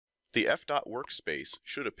The FDOT Workspace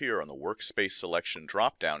should appear on the Workspace selection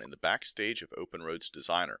drop-down in the backstage of OpenRoads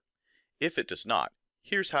Designer. If it does not,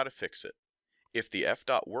 here's how to fix it. If the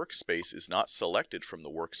FDOT Workspace is not selected from the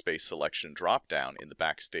Workspace selection drop-down in the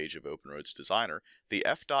backstage of OpenRoads Designer, the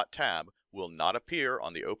FDOT tab will not appear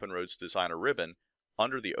on the OpenRoads Designer ribbon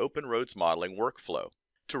under the OpenRoads Modeling workflow.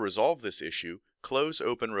 To resolve this issue, close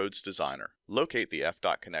OpenRoads Designer. Locate the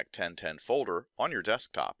FDOTConnect 1010 folder on your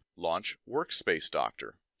desktop. Launch Workspace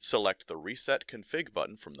Doctor. Select the Reset Config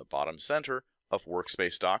button from the bottom center of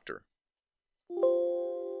Workspace Doctor.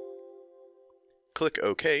 Click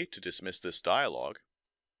OK to dismiss this dialog.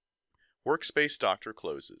 Workspace Doctor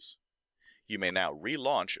closes. You may now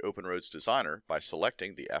relaunch OpenRoads Designer by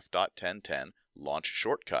selecting the FDOT 1010 Launch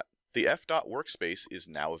shortcut. The FDOT Workspace is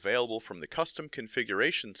now available from the Custom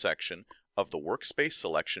Configuration section of the Workspace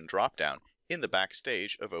Selection dropdown in the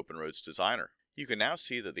backstage of OpenRoads Designer. You can now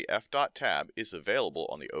see that the FDOT tab is available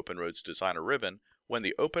on the OpenRoads Designer ribbon when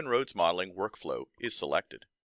the OpenRoads Modeling workflow is selected.